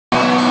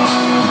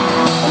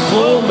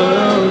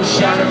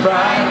shining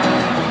bright.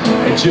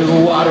 And to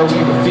the water we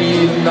were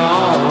feeling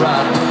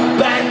alright.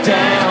 Back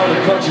down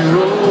the country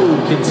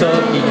road,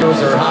 Kentucky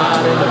girls are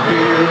hot and the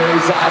beer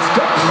is ice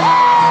cold.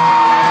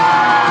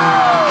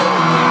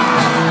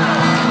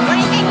 What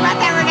do you think about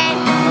that, Renee?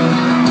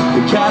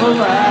 The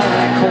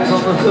Cadillac, cold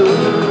on the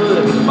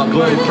hood. My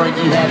buddy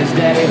Frankie had his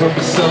daddy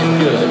hooking something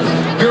good.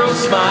 Girls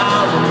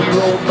smiled when we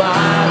rolled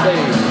by.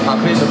 They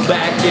hop in the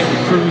back and we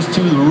cruise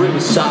to the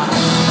riverside.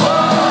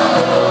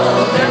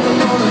 Oh, never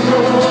gonna go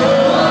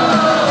up,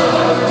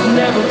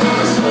 never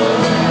gonna slow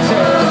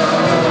down.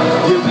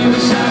 You'll be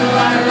with shining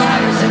light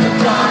riders in the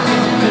dark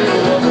in the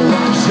middle of a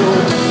rock show.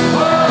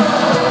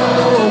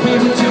 Oh, we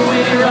were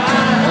doing it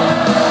right.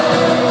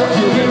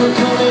 You hear it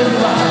coming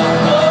by.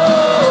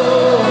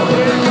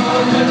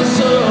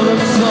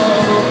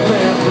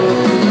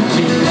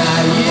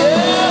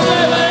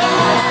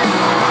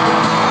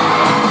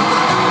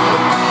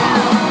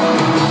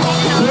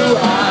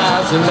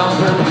 And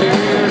auburn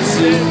hair,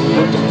 sitting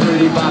looking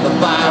pretty by the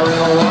fire in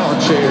a lawn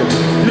chair.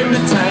 New to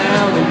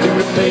town and new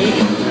to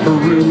me, her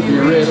ruby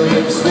red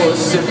lips was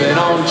sipping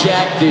on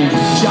Jack D.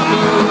 Shot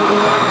me a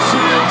little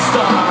shooting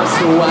star,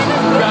 so I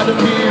grabbed a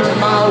beer and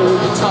my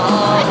old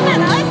guitar.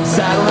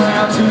 Sat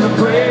around to the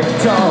break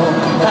of dawn,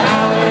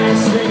 Allie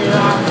singing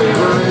our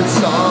favorite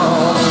song.